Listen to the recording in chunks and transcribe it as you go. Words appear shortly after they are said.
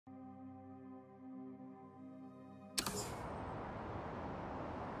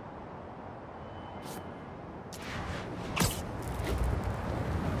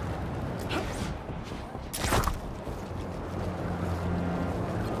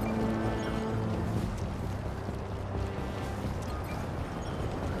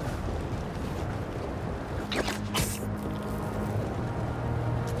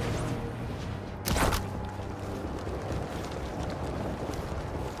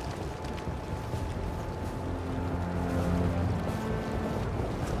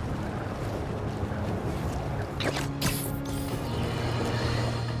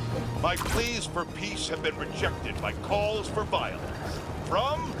My pleas for peace have been rejected by calls for violence.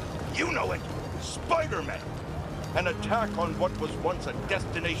 From, you know it, Spider-Man. An attack on what was once a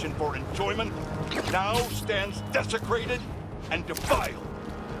destination for enjoyment now stands desecrated and defiled.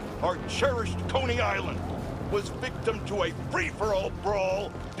 Our cherished Coney Island was victim to a free-for-all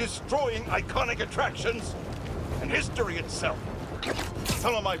brawl, destroying iconic attractions and history itself.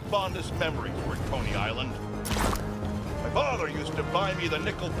 Some of my fondest memories were at Coney Island. My father used to buy me the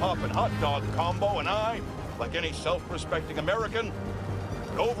nickel pop and hot dog combo, and I, like any self-respecting American,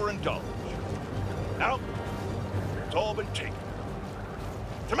 would overindulge. Now, it's all been taken.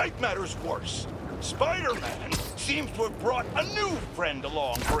 To make matters worse, Spider-Man seems to have brought a new friend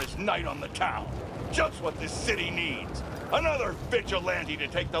along for his night on the town. Just what this city needs. Another vigilante to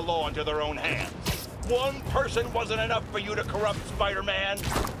take the law into their own hands. One person wasn't enough for you to corrupt Spider-Man.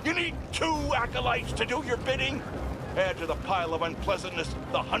 You need two acolytes to do your bidding. Add to the pile of unpleasantness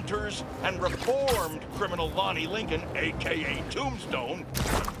the hunters and reformed criminal Lonnie Lincoln, a.k.a. Tombstone.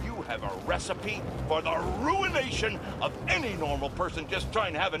 You have a recipe for the ruination of any normal person just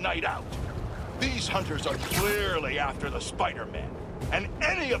trying to have a night out. These hunters are clearly after the Spider-Man and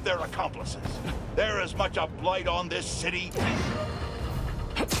any of their accomplices. They're as much a blight on this city.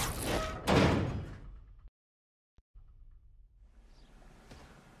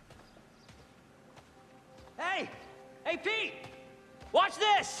 Hey! Hey, Pete! Watch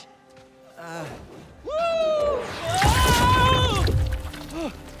this! Woo!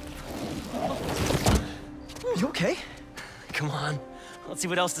 Oh! You okay? Come on. Let's see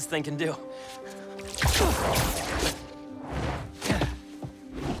what else this thing can do.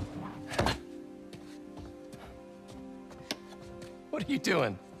 What are you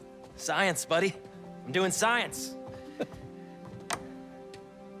doing? Science, buddy. I'm doing science.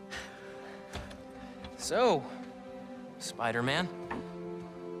 So, Spider-Man,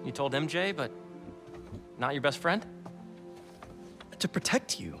 you told MJ, but not your best friend? To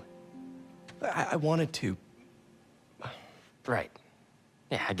protect you. I wanted to. Right.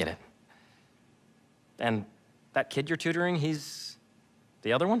 Yeah, I get it. And that kid you're tutoring, he's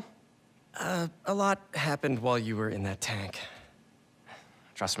the other one? A lot happened while you were in that tank.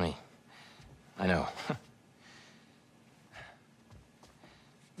 Trust me, I know.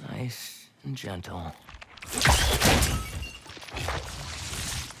 Nice and gentle.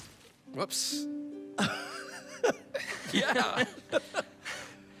 Whoops. Yeah.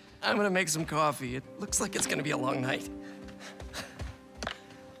 I'm gonna make some coffee. It looks like it's gonna be a long night.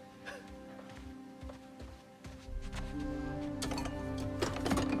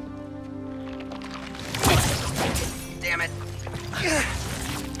 Damn it.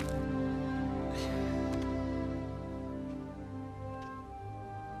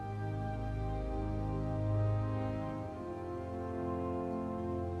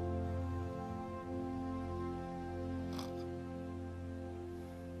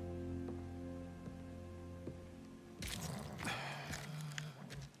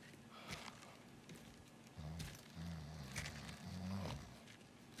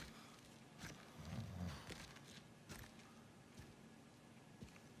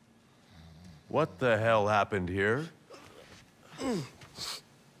 What the hell happened here?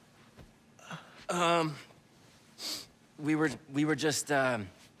 We were just,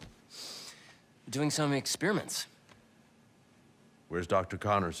 doing some experiments. Where's Dr.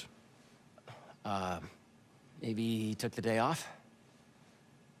 Connors? Maybe he took the day off?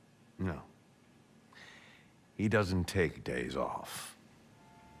 No. He doesn't take days off.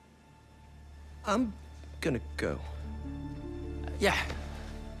 I'm gonna go. Yeah.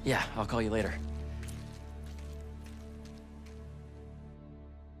 Yeah, I'll call you later.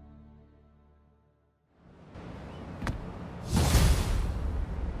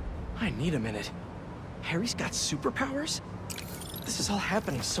 I need a minute. Harry's got superpowers? This is all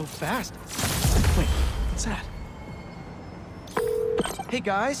happening so fast. Wait, what's that? Hey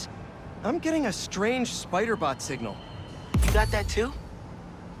guys, I'm getting a strange spider-bot signal. You got that too?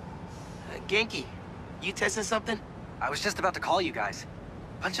 Genki, you testing something? I was just about to call you guys.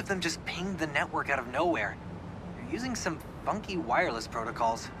 A bunch of them just pinged the network out of nowhere. They're using some funky wireless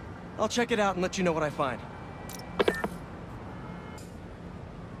protocols. I'll check it out and let you know what I find.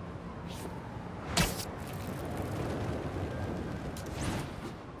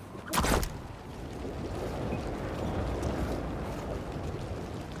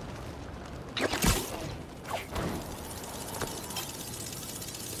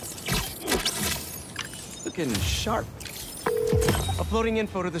 Looking sharp. Uploading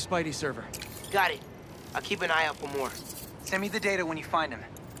info to the Spidey server. Got it. I'll keep an eye out for more. Send me the data when you find him.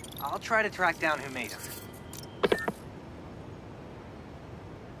 I'll try to track down who made him.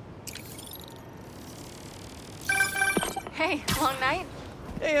 Hey, long night?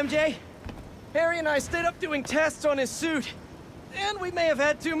 Hey, MJ. Harry and I stayed up doing tests on his suit. And we may have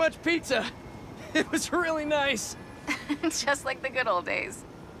had too much pizza. It was really nice. Just like the good old days.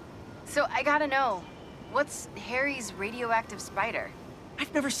 So I gotta know, what's Harry's radioactive spider?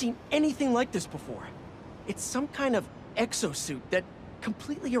 I've never seen anything like this before. It's some kind of exosuit that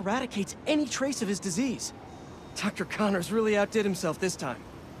completely eradicates any trace of his disease. Dr. Connors really outdid himself this time.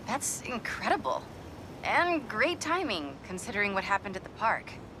 That's incredible. And great timing, considering what happened at the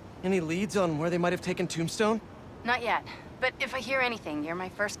park. Any leads on where they might have taken Tombstone? Not yet, but if I hear anything, you're my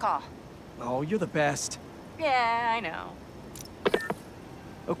first call. Oh, you're the best. Yeah, I know.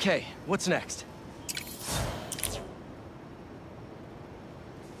 Okay, what's next?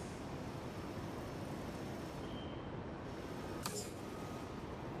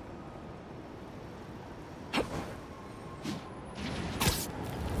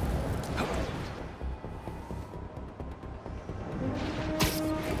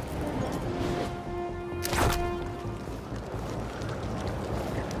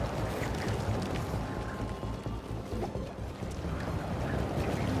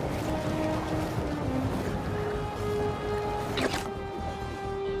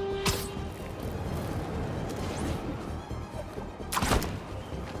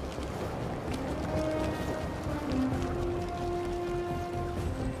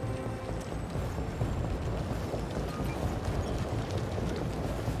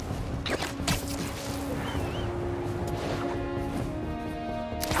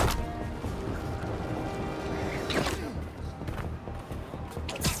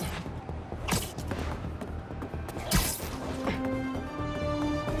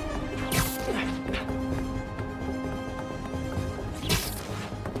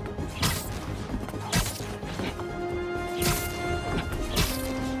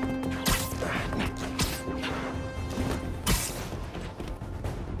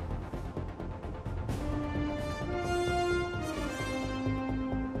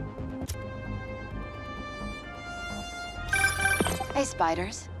 Hey,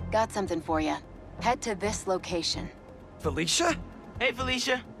 Spiders. Got something for you. Head to this location. Felicia? Hey,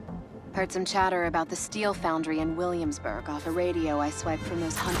 Felicia. Heard some chatter about the steel foundry in Williamsburg off a radio I swiped from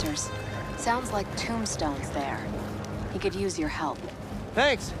those hunters. Sounds like Tombstone's there. He could use your help.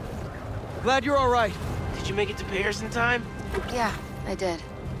 Thanks. Glad you're all right. Did you make it to Paris in time? Yeah, I did.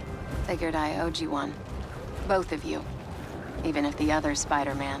 Figured I owed you one. Both of you. Even if the other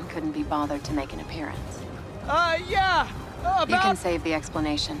Spider-Man couldn't be bothered to make an appearance. Yeah! You can save the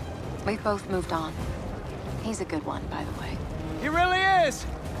explanation. We've both moved on. He's a good one, by the way. He really is!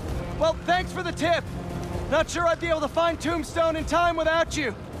 Well, thanks for the tip. Not sure I'd be able to find Tombstone in time without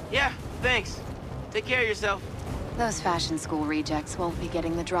you. Yeah, thanks. Take care of yourself. Those fashion school rejects won't be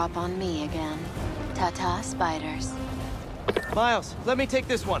getting the drop on me again. Ta-ta, Spiders. Miles, let me take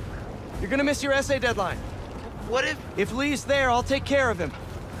this one. You're gonna miss your essay deadline. What if... If Lee's there, I'll take care of him.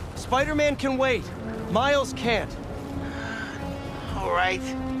 Spider-Man can wait. Miles can't. All right.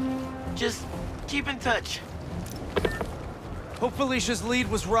 Just keep in touch. Hope Felicia's lead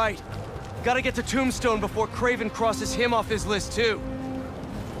was right. Gotta get to Tombstone before Craven crosses him off his list, too.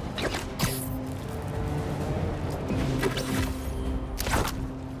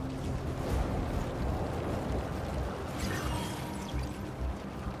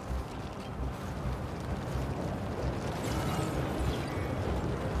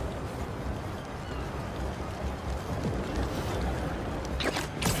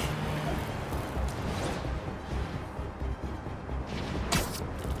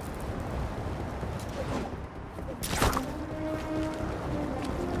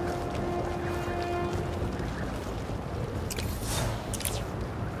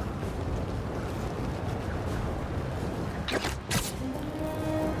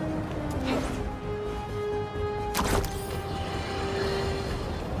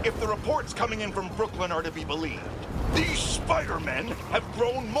 If the reports coming in from Brooklyn are to be believed, these Spider-Men have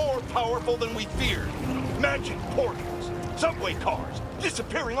grown more powerful than we feared. Magic portals, subway cars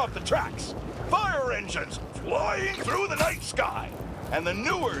disappearing off the tracks, fire engines flying through the night sky, and the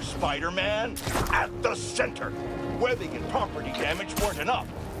newer Spider-Man at the center. Webbing and property damage weren't enough.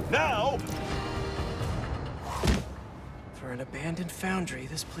 Now... For an abandoned foundry,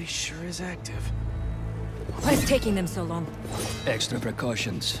 this place sure is active. What's taking them so long? Extra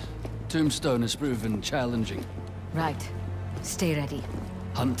precautions. Tombstone has proven challenging. Right. Stay ready.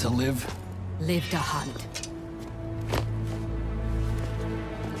 Hunt to live. Live to hunt.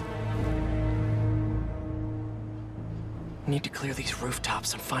 Need to clear these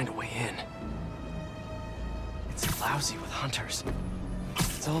rooftops and find a way in. It's lousy with hunters.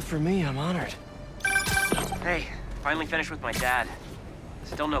 It's all for me, I'm honored. Hey, Finally finished with my dad.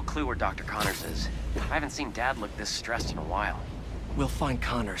 Still no clue where Dr. Connors is. I haven't seen Dad look this stressed in a while. We'll find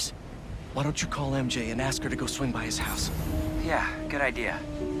Connors. Why don't you call MJ and ask her to go swing by his house? Yeah, good idea.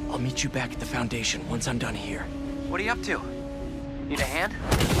 I'll meet you back at the Foundation once I'm done here. What are you up to? Need a hand?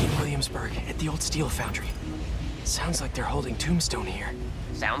 In Williamsburg, at the old steel foundry. Sounds like they're holding Tombstone here.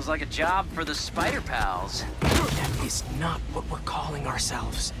 Sounds like a job for the Spider Pals. That is not what we're calling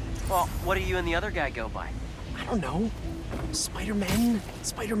ourselves. Well, what do you and the other guy go by? I don't know. Spider-Men?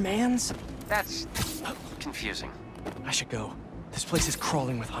 Spider-Mans? That's confusing. I should go. This place is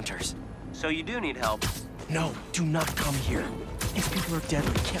crawling with hunters. So you do need help? No, do not come here. These people are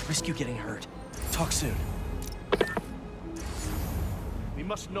deadly. Can't risk you getting hurt. Talk soon. We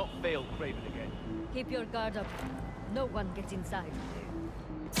must not fail Craven again. Keep your guard up. No one gets inside.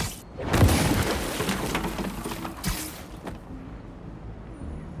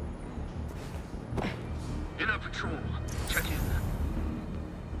 Inner patrol. Check in.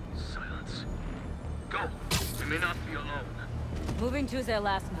 Silence. Go. We may not be alone. Moving to their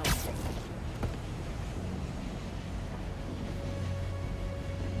last note.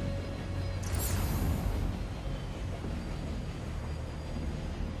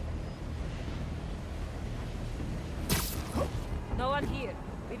 No one here.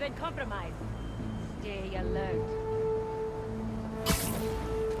 We've been compromised. Stay alert.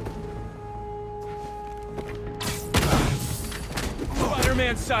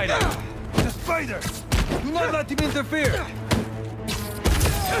 Spider-Man sighted! The spider! Do not let him interfere!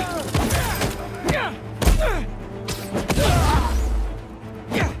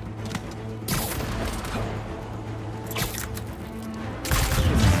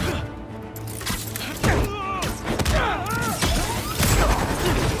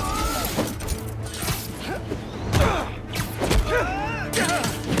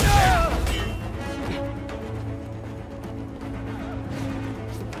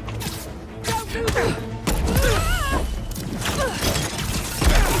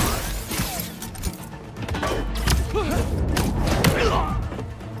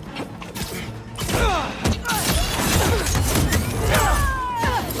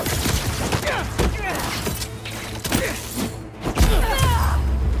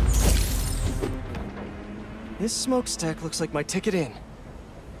 This smokestack looks like my ticket in.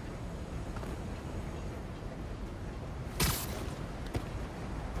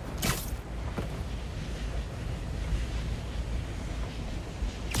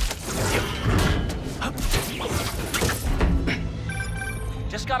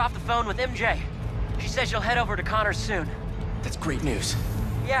 Just got off the phone with MJ. She says she'll head over to Connors soon. That's great news.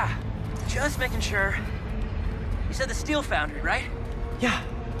 Yeah, just making sure. You said the steel foundry, right? Yeah.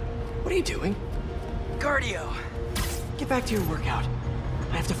 What are you doing? Cardio. Get back to your workout.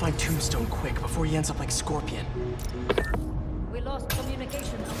 I have to find Tombstone quick before he ends up like Scorpion. We lost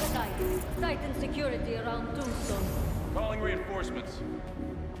communication on the site. Site and security around Tombstone. Calling reinforcements.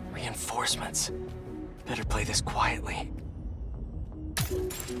 Reinforcements. Better play this quietly.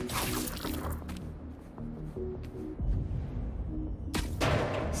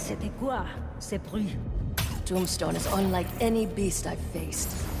 C'était quoi, ce bruit? Tombstone is unlike any beast I've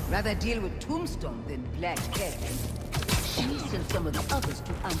faced. Rather deal with Tombstone than Black Cat. She sent some of the others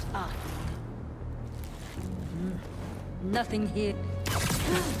to Antarctica. Nothing here.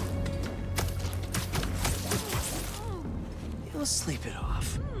 You'll sleep it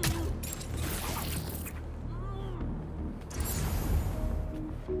off.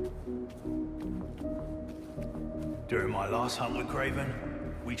 During my last hunt with Craven,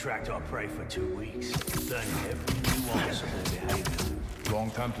 we tracked our prey for 2 weeks, learning every nuance of their behavior. Wrong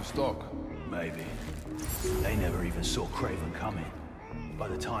time to stalk. Maybe. They never even saw Craven coming. By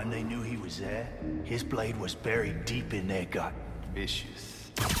the time they knew he was there, his blade was buried deep in their gut.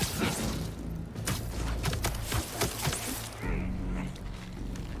 Vicious.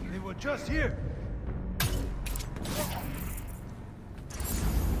 They were just here.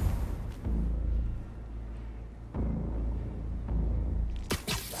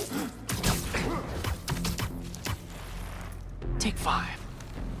 Take 5.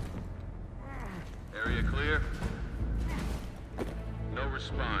 Area clear? No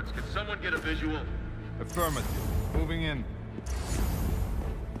response. Can someone get a visual? Affirmative. Moving in.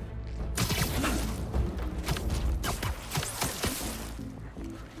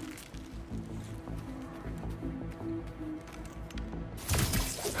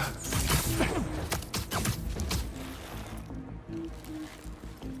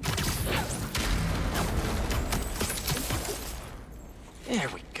 There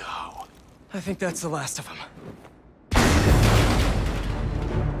we go. I think that's the last of them.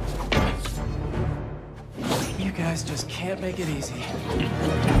 You guys just can't make it easy.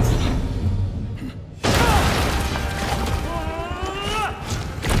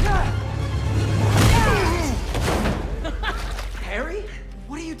 Harry?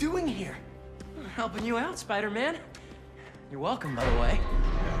 What are you doing here? Helping you out, Spider-Man. You're welcome, by the way.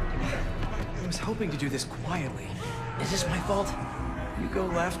 I was hoping to do this quietly. Is this my fault? You go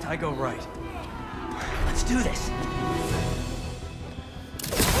left, I go right. Let's do this.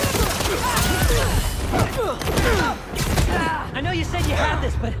 I know you said you had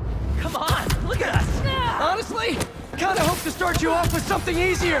this, but come on, look at us. Honestly, kinda hope to start you off with something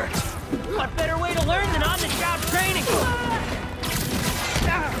easier. What better way to learn than on-the-job training?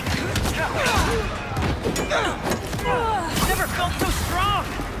 Never felt so strong.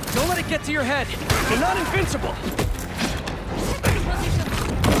 Don't let it get to your head. You're not invincible.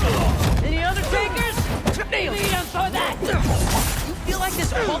 Any other takers? Nailed it. Lead 'em for that. You feel like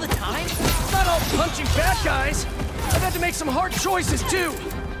this all the time? It's not all punching bad guys. I've had to make some hard choices too.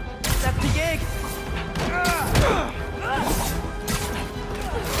 That's the gig.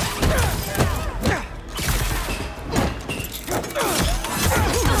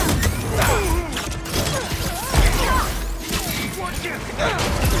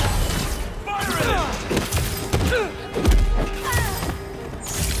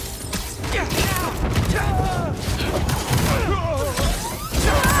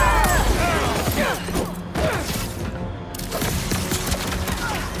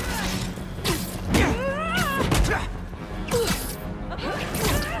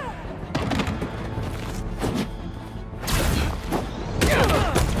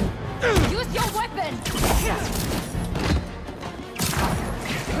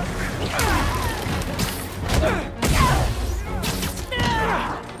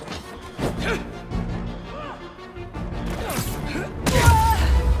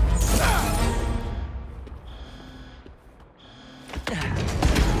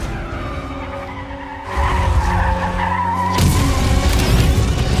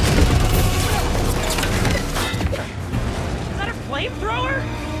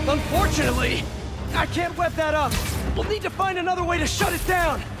 Unfortunately, I can't web that up. We'll need to find another way to shut it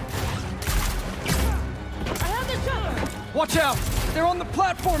down. I have the shutter! Watch out! They're on the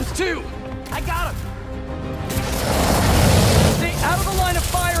platforms too! I got them! Stay out of the line of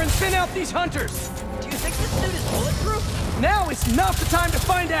fire and thin out these hunters! Do you think this suit is bulletproof? Now is not the time to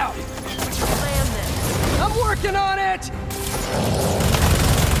find out! What's your plan then? I'm working on it!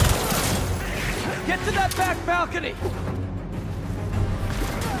 Get to that back balcony!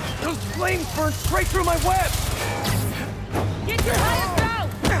 Those flames burn straight through my web! Get your highest ground!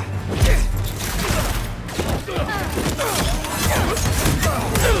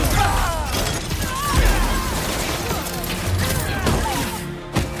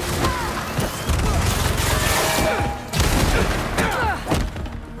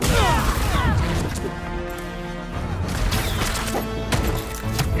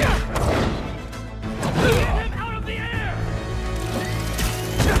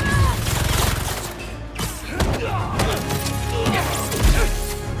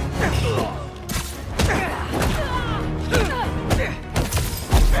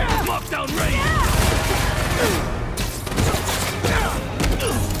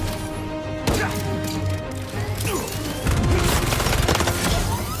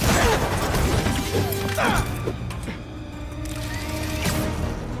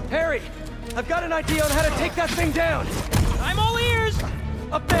 I've got an idea on how to take that thing down! I'm all ears!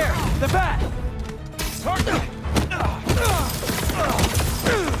 Up there! The bat!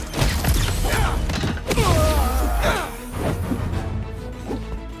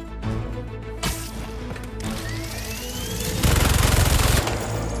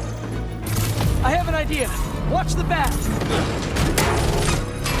 I have an idea! Watch the bat!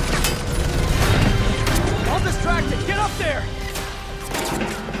 I'll distract it! Get up there!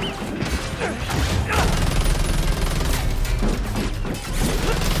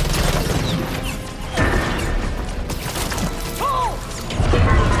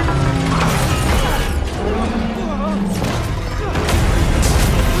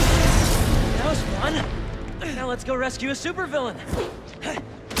 That was fun. Now let's go rescue a supervillain.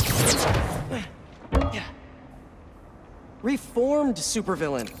 Reformed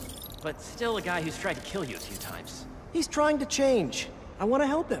supervillain. But still a guy who's tried to kill you a few times. He's trying to change. I want to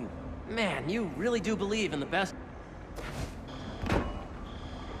help him. Man, you really do believe in the best.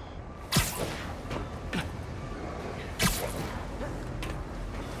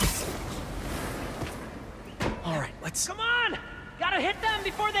 All right, let's... Come on! Gotta hit them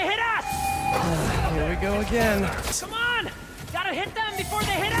before they hit us! Here we go again. Come on! Gotta hit them before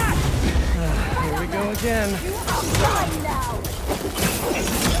they hit us! Here we go again. You are mine now!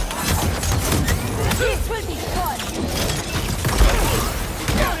 This will be fun!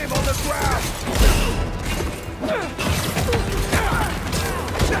 Get him on the ground!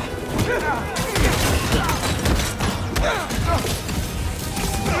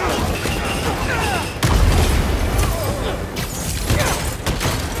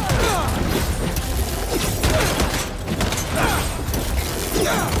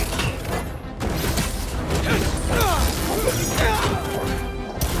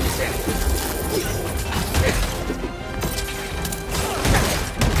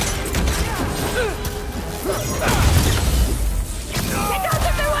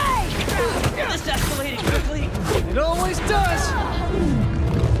 It always does!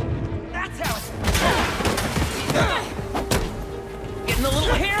 That's how it's... Getting a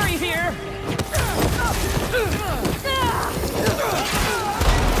little hairy here!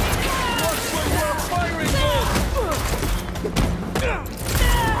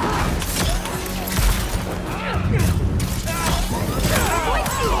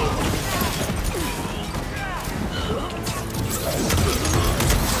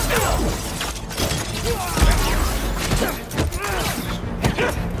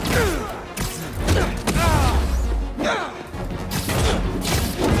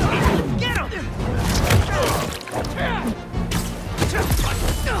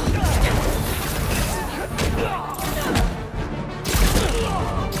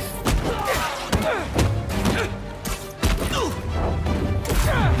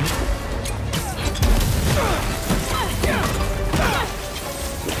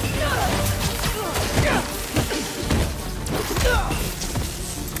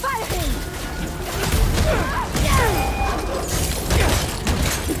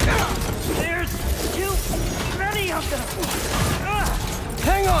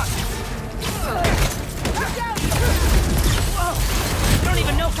 Hang on! Whoa! I don't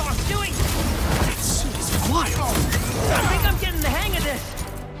even know how I'm doing! That suit is wild! I think I'm getting the hang of this!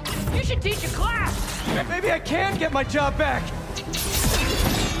 You should teach a class! Maybe I can get my job back!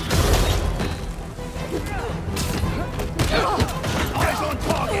 Eyes on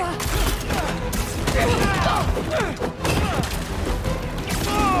target!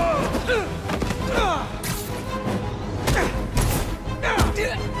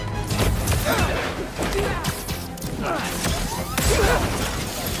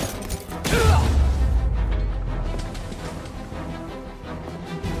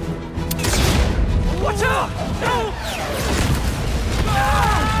 Watch out!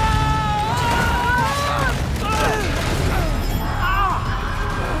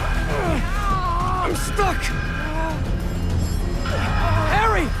 I'm stuck!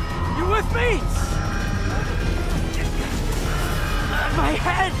 Harry! You with me? My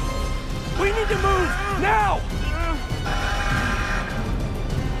head! We need to move! Now!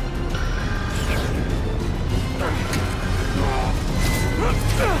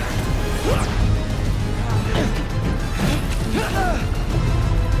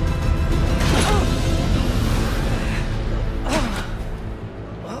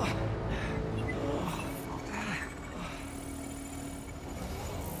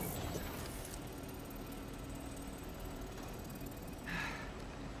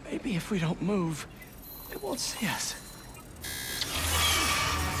 Maybe if we don't move, it won't see us.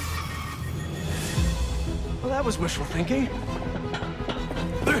 Well, that was wishful thinking.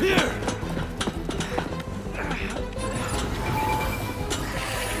 They're here!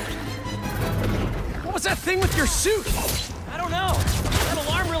 What was that thing with your suit? I don't know. That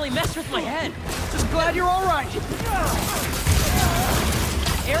alarm really messed with my head. Just glad you're all right.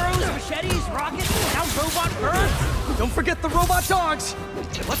 Arrows, machetes, rockets, now robot birds. Don't forget the robot dogs.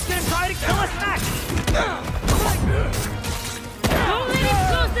 What's gonna try to kill us next? Don't let him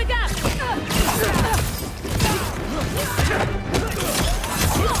close the gap!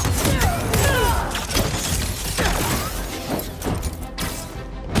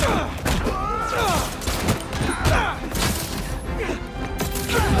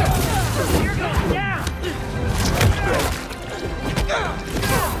 You're going down!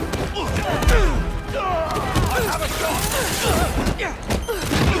 I have a shot!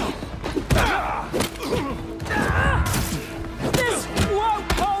 This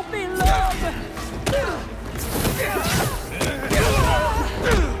won't hold me long!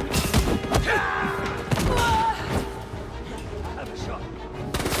 Have a shot.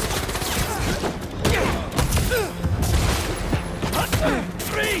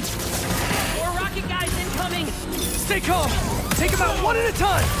 Reach! More rocket guys incoming! Stay calm. Take them out one at a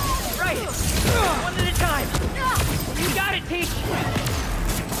time. Right! One at a time! You got it, Peach!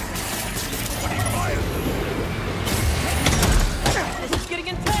 getting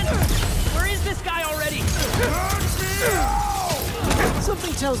intense! Where is this guy already?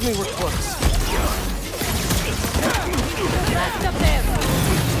 Something tells me we're close. Last of them!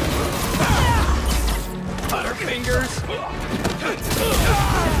 Butterfingers!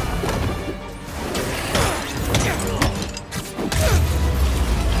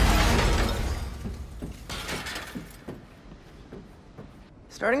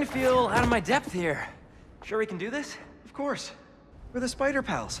 Starting to feel out of my depth here. Sure we can do this? Of course. We're the spider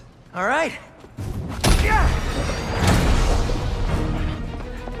pals. All right.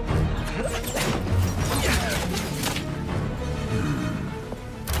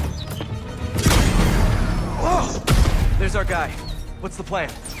 Whoa! There's our guy. What's the plan?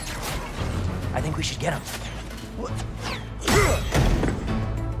 I think we should get him.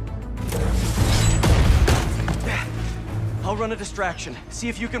 I'll run a distraction. See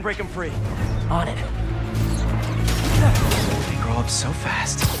if you can break him free. On it. They grow up so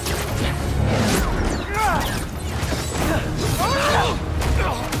fast.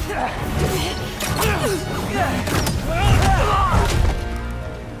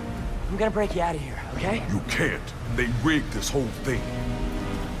 I'm gonna break you out of here, okay? You can't. They rigged this whole thing.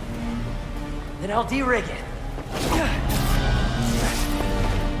 Then I'll de-rig it.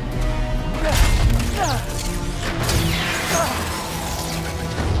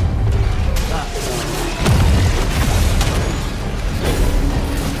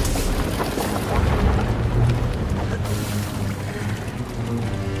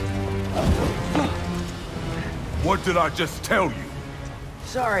 What did I just tell you?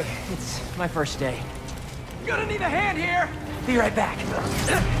 Sorry, it's my first day. Gonna need a hand here! Be right back.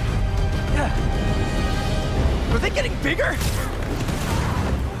 Are they getting bigger?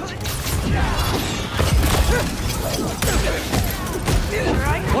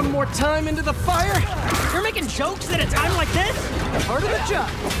 One more time into the fire? You're making jokes at a time like this? Part of the job.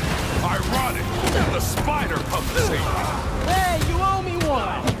 Ironic. The spider comes to save me. Hey, you owe me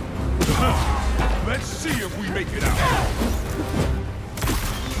one. Let's see if we make it out.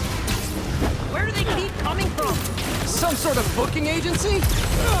 Where do they keep coming from? Some sort of booking agency?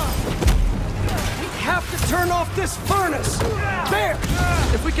 We have to turn off this furnace. There!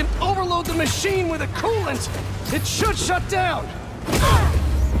 If we can overload the machine with a coolant, it should shut down.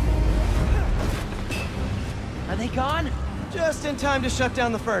 Are they gone? Just in time to shut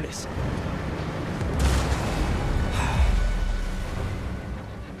down the furnace.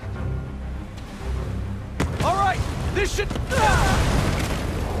 All right, this should...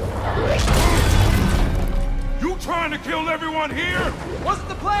 You trying to kill everyone here? Wasn't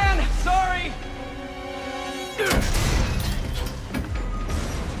the plan, sorry.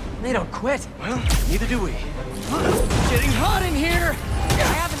 They don't quit. Well, neither do we. Getting hot in here!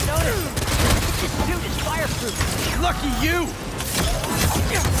 I haven't noticed. This suit is fireproof. Lucky you!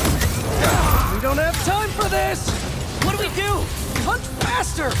 We don't have time for this! What do we do? Punch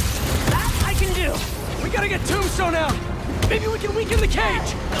faster! That I can do! We gotta get Tombstone out! Maybe we can weaken the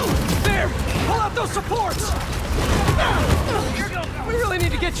cage! There! Pull out those supports! We really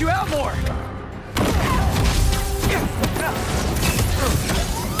need to get you out more!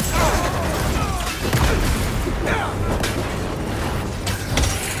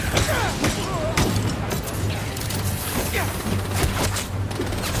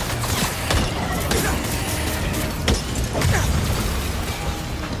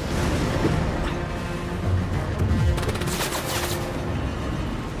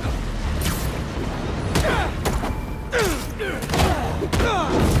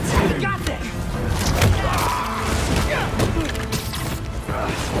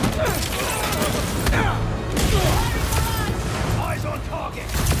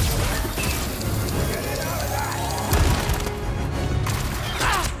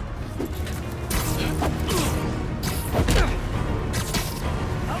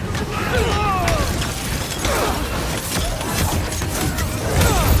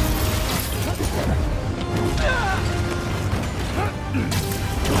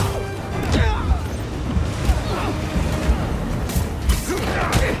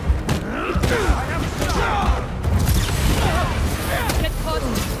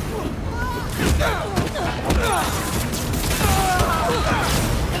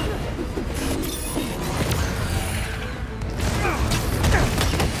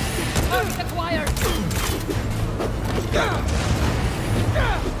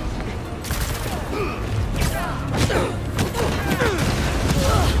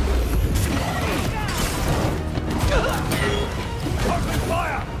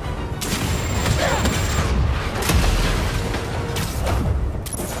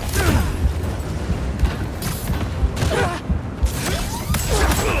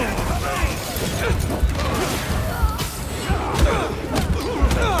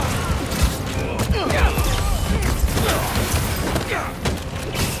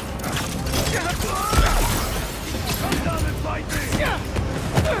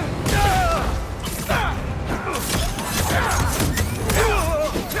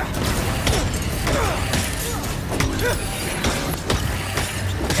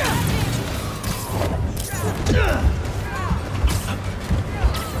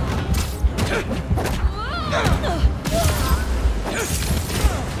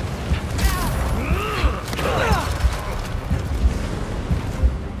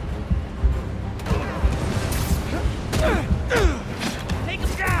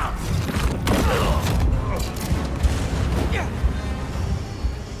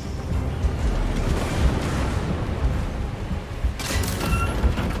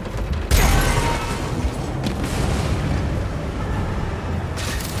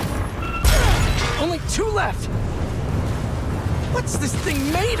 Only 2 left! What's this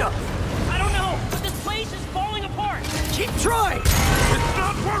thing made of? I don't know, but this place is falling apart! Keep trying! It's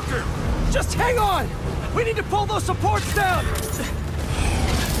not working! Just hang on! We need to pull those supports down! This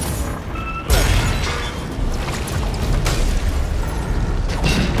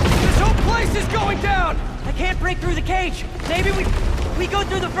whole place is going down! I can't break through the cage! Maybe we go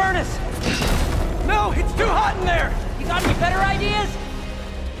through the furnace! No, it's too hot in there! You got any better ideas?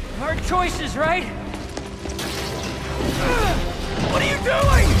 Hard choices, right? What are you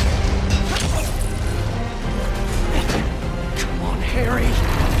doing? Come on, Harry.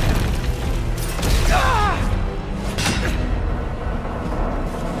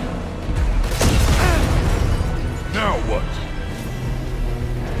 Now what?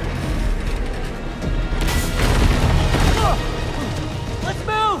 Let's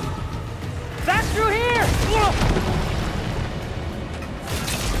move! Back through here!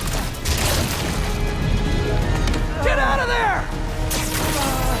 Get out of there!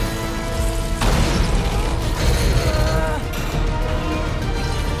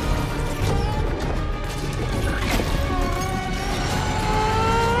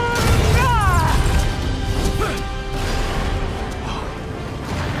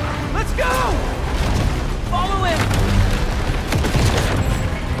 Let's go! Follow him!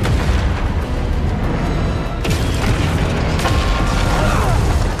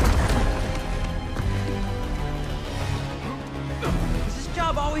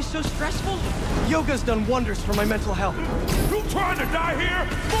 Always so stressful? Yoga's done wonders for my mental health. You trying to die here?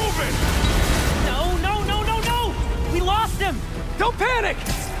 Move it! No, no, no, no, no! We lost him! Don't panic!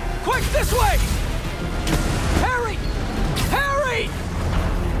 Quick, this way! Harry! Harry!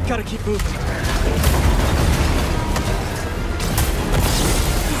 Gotta keep moving.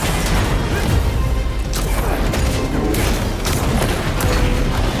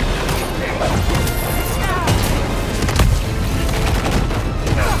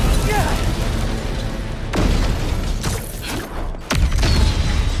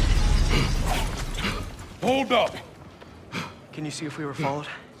 Hold up! Can you see if we were followed?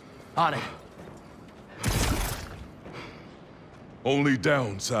 On it. Only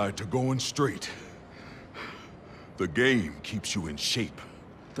downside to going straight. The game keeps you in shape.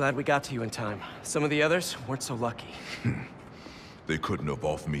 Glad we got to you in time. Some of the others weren't so lucky. They couldn't have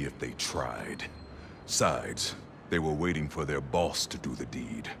off me if they tried. Besides, they were waiting for their boss to do the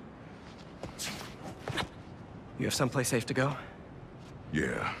deed. You have someplace safe to go?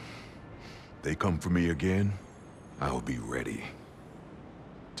 Yeah. They come for me again, I'll be ready.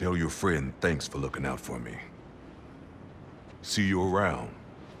 Tell your friend thanks for looking out for me. See you around,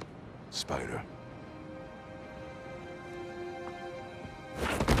 Spider.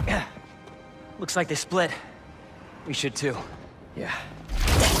 Looks like they split. We should too. Yeah.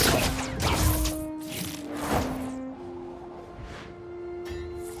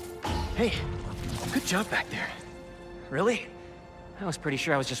 Hey, good job back there. Really? I was pretty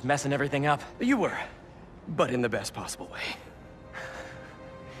sure I was just messing everything up. You were, but in the best possible way.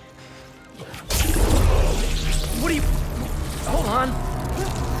 What are you... Hold on.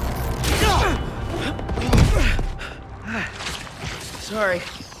 Sorry.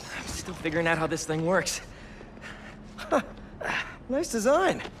 I'm still figuring out how this thing works. Nice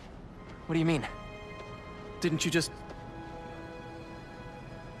design. What do you mean? Didn't you just...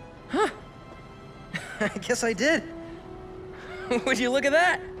 Huh? I guess I did. Would you look at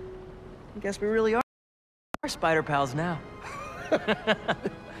that? I guess we really are spider pals now. I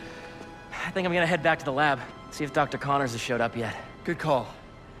think I'm gonna head back to the lab, see if Dr. Connors has showed up yet. Good call.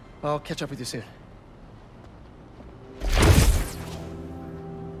 I'll catch up with you soon.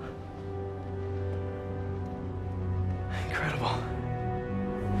 Incredible.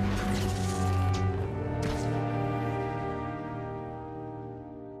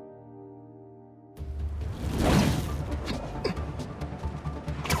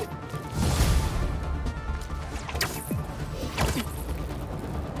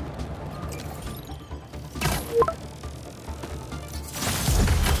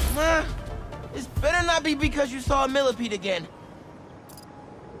 This better not be because you saw a millipede again.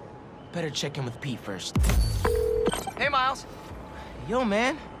 Better check in with Pete first. Hey, Miles. Yo,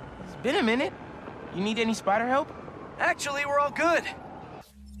 man. It's been a minute. You need any spider help? Actually, we're all good.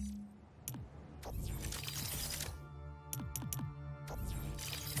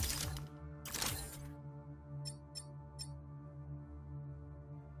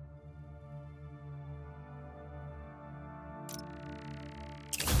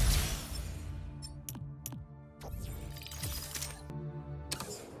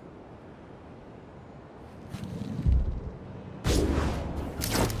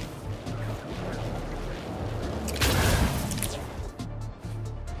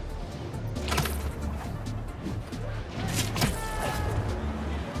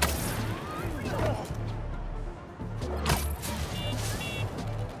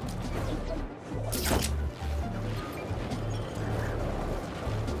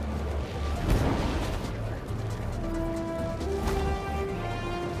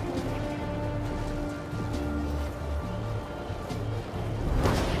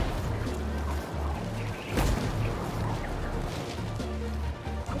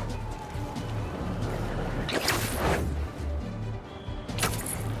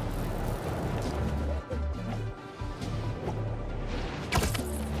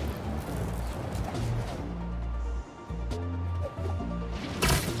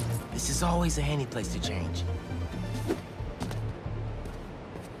 is always a handy place to change.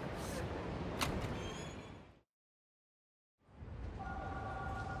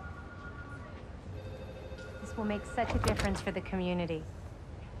 This will make such a difference for the community.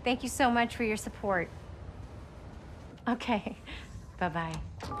 Thank you so much for your support. Okay, bye-bye.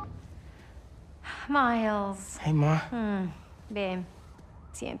 Miles. Hey, Ma. Ven,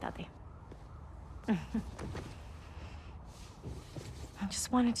 siéntate. I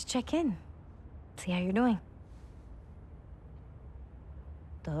just wanted to check in. See how you're doing.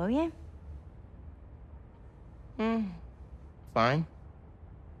 ¿Todo bien? Fine.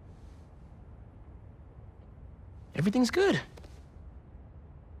 Everything's good.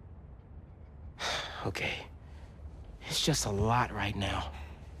 Okay. It's just a lot right now.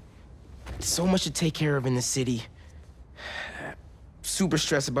 So much to take care of in the city. Super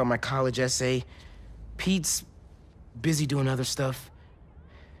stressed about my college essay. Pete's busy doing other stuff.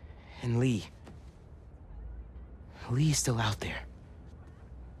 And Lee's still out there.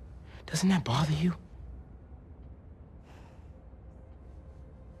 Doesn't that bother you?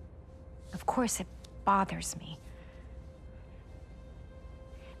 Of course it bothers me.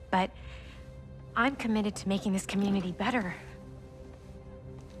 But I'm committed to making this community better.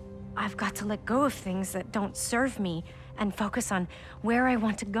 I've got to let go of things that don't serve me and focus on where I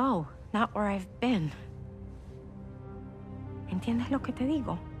want to go, not where I've been. ¿Entiendes lo que te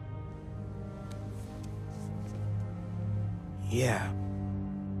digo? Yeah.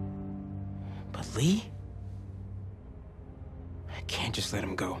 But Lee? I can't just let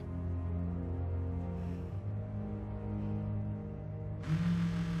him go.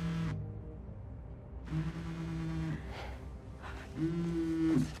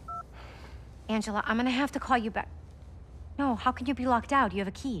 Angela, I'm gonna have to call you back. No, how can you be locked out? You have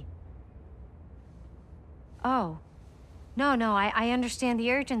a key. Oh. No, I understand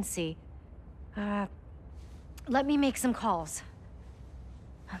the urgency. Let me make some calls.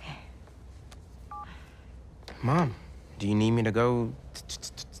 Okay. Mom, do you need me to go?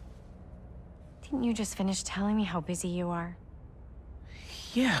 Didn't you just finish telling me how busy you are?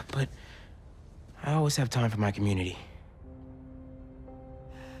 Yeah, but I always have time for my community.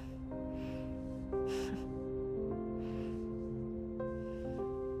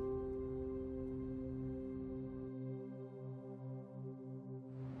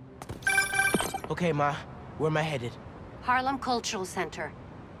 Okay, Ma. Where am I headed? Harlem Cultural Center,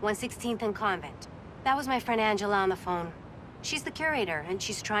 116th and Convent. That was my friend Angela on the phone. She's the curator, and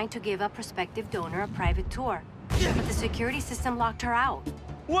she's trying to give a prospective donor a private tour. But the security system locked her out.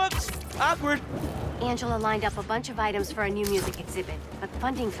 Whoops! Awkward! Angela lined up a bunch of items for a new music exhibit, but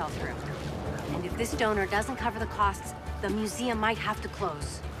funding fell through. And if this donor doesn't cover the costs, the museum might have to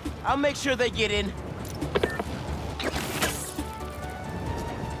close. I'll make sure they get in.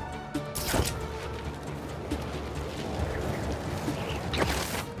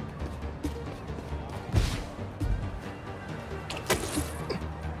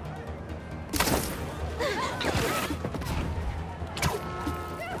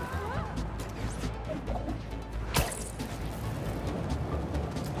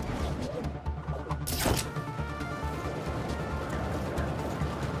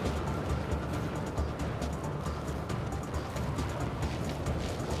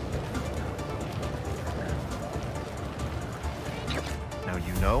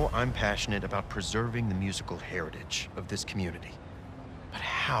 I'm passionate about preserving the musical heritage of this community. But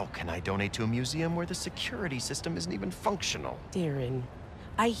how can I donate to a museum where the security system isn't even functional? Darren,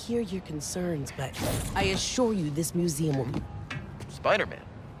 I hear your concerns, but I assure you this museum will... Spider-Man.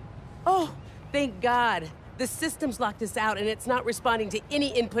 Oh, thank God. The system's locked us out and it's not responding to any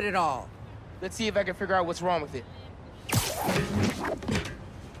input at all. Let's see if I can figure out what's wrong with it.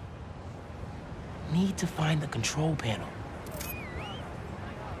 Need to find the control panel.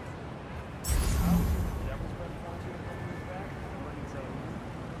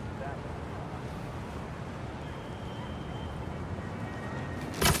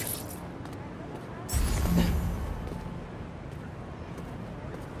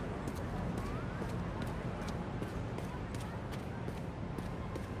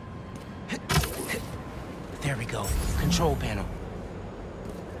 There we go. Control panel.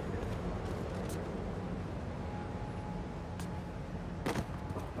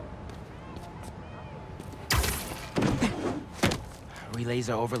 Relays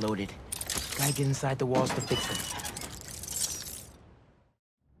are overloaded. Gotta get inside the walls to fix them.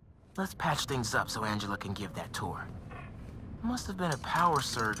 Let's patch things up so Angela can give that tour. Must have been a power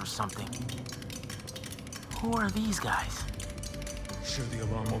surge or something. Who are these guys? Sure the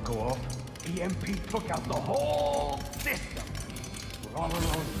alarm won't go off? EMP took out the whole system. We're all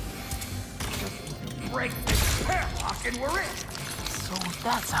alone. break this padlock and we're in. So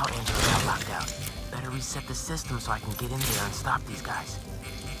that's how Angela got locked out. Better reset the system so I can get in there and stop these guys.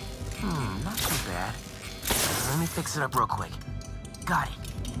 Not too bad. Let me fix it up real quick. Got it.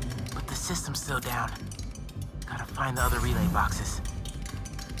 But the system's still down. Gotta find the other relay boxes.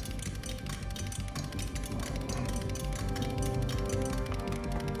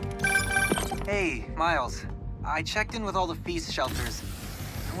 Hey, Miles. I checked in with all the feast shelters.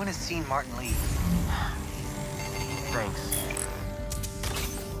 No one has seen Martin leave. Thanks.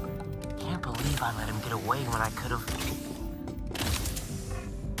 Can't believe I let him get away when I could've...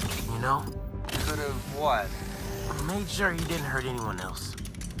 You know? Could've what? Made sure he didn't hurt anyone else.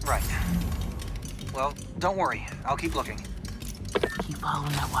 Right. Well, don't worry. I'll keep looking. Keep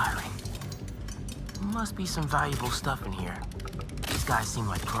following that wiring. Must be some valuable stuff in here. These guys seem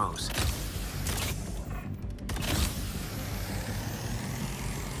like pros.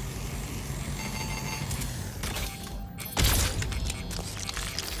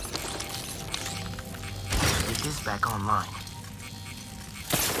 Get this back online.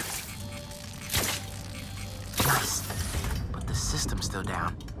 Nice. But the system's still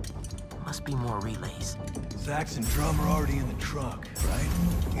down. Must be more relays. Sax and drum are already in the truck, right?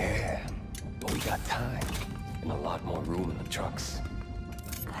 Yeah, but we got time. And a lot more room in the trucks.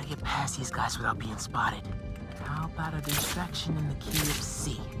 Gotta get past these guys without being spotted. How about a distraction in the key of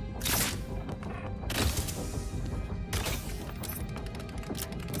C?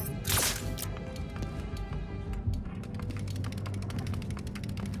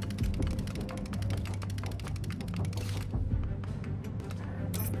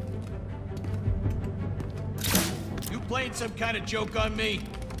 Playing some kind of joke on me?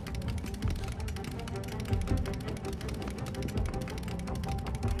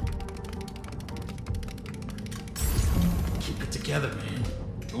 Keep it together, man.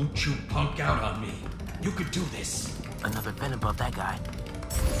 Don't you punk out on me. You could do this. Another vent above that guy.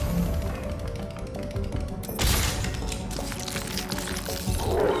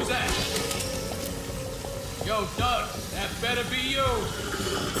 Who's that? Yo, Doug, that better be you.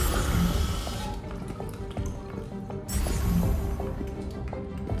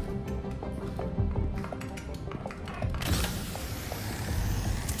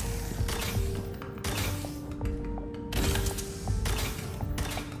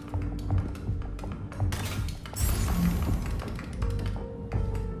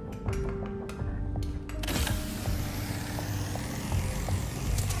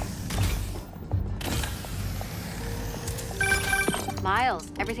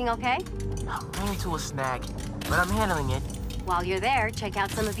 Miles, everything okay? I ran into a snag, but I'm handling it. While you're there, check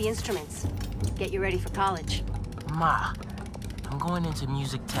out some of the instruments. Get you ready for college. Ma, I'm going into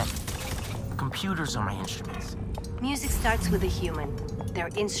music tech. Computers are my instruments. Music starts with a human, their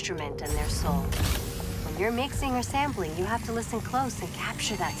instrument and their soul. When you're mixing or sampling, you have to listen close and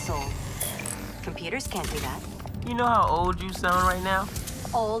capture that soul. Computers can't do that. You know how old you sound right now?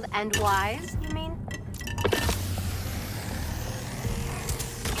 Old and wise, you mean?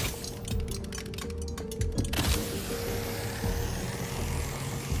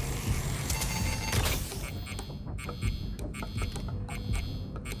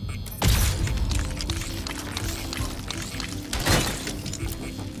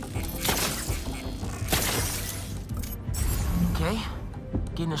 Okay,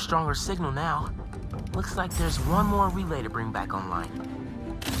 getting a stronger signal now. Looks like there's one more relay to bring back online.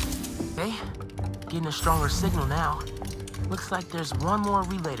 Okay, getting a stronger signal now. Looks like there's one more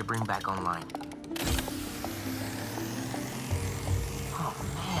relay to bring back online. Oh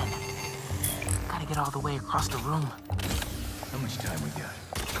man, gotta get all the way across the room. How much time we got?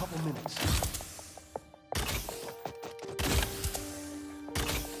 A couple minutes.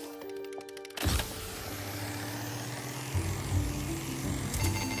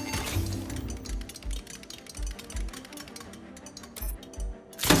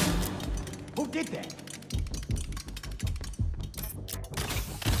 Who did that?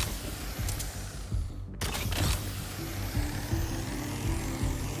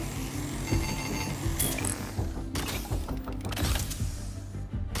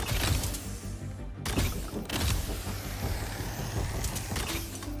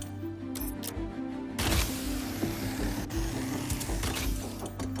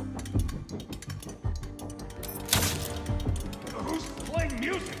 Who's playing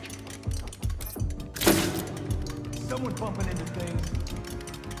music? Someone bumping into things.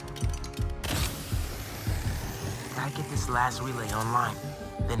 Gotta get this last relay online,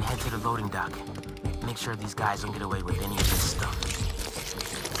 then head to the loading dock. Make sure these guys don't get away with any of this stuff.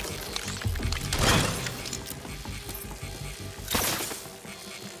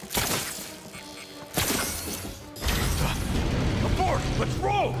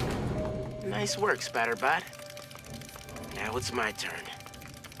 Nice work, Spider-Bot. Now it's my turn.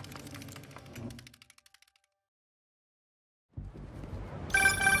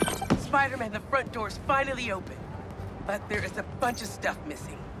 Spider-Man, the front door's finally open. But there is a bunch of stuff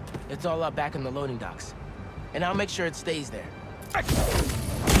missing. It's all up back in the loading docks. And I'll make sure it stays there. Go,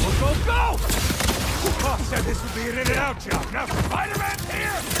 go, go! Boss said this would be an in-and-out job. Now Spider-Man's here!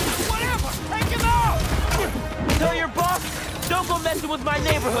 Whatever! Take him out! Tell your boss, don't go messing with my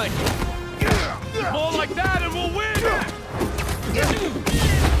neighborhood! More like that and we'll win!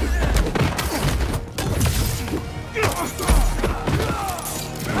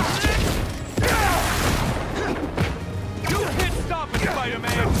 You can't stop it,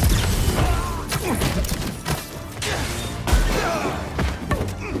 Spider-Man!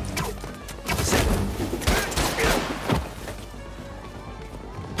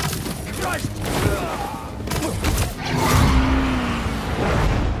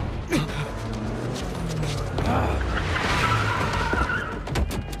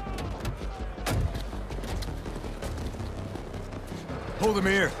 Hold him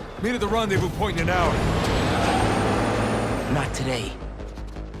here. Meet at the rendezvous point in an hour. Not today.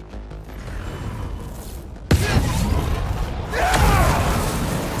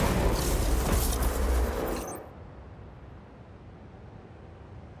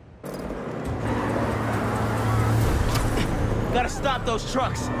 Gotta stop those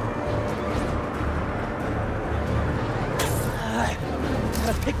trucks.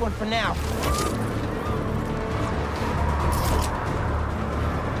 Gotta pick one for now.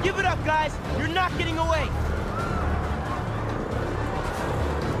 Give it up, guys! You're not getting away!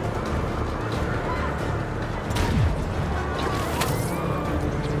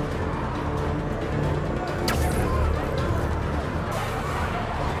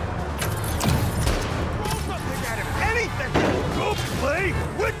 Anything! Go play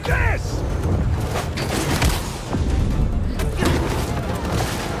with this!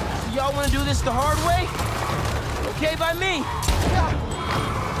 So y'all wanna do this the hard way? Okay by me!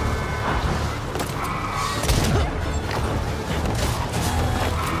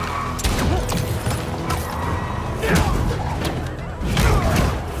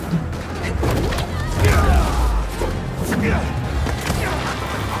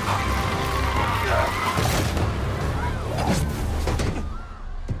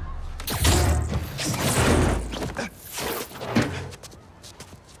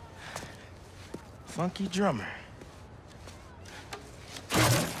 Funky drummer.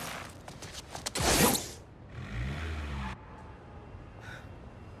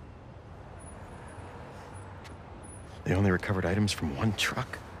 They only recovered items from one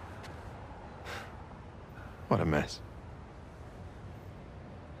truck? What a mess.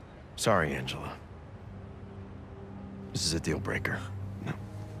 Sorry, Angela. This is a deal breaker. No.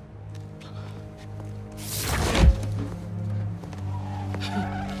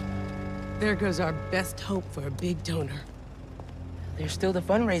 There goes our best hope for a big donor. There's still the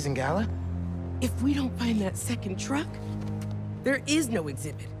fundraising gala. If we don't find that second truck, there is no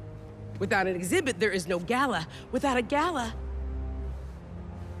exhibit. Without an exhibit, there is no gala. Without a gala,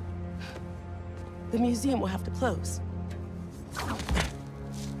 the museum will have to close.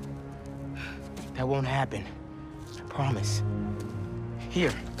 That won't happen. I promise.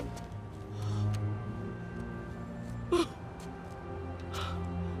 Here.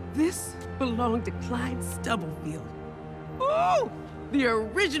 This belonged to Clyde Stubblefield. Ooh! The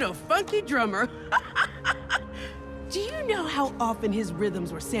original funky drummer. Do you know how often his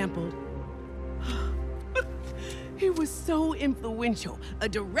rhythms were sampled? He was so influential. A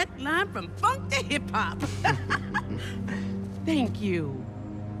direct line from funk to hip-hop. Thank you.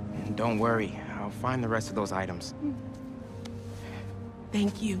 Don't worry. I'll find the rest of those items.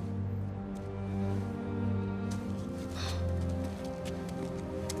 Thank you.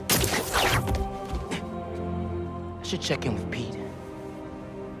 I should check in with Pete.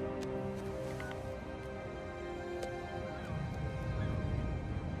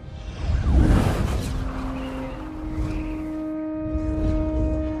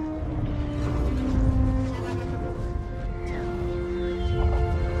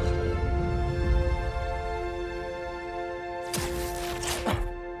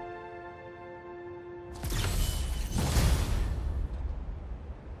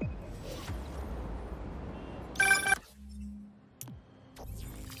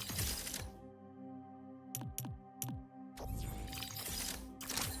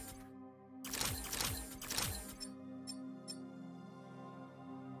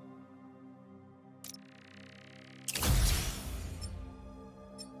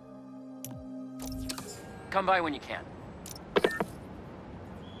 Come by when you can.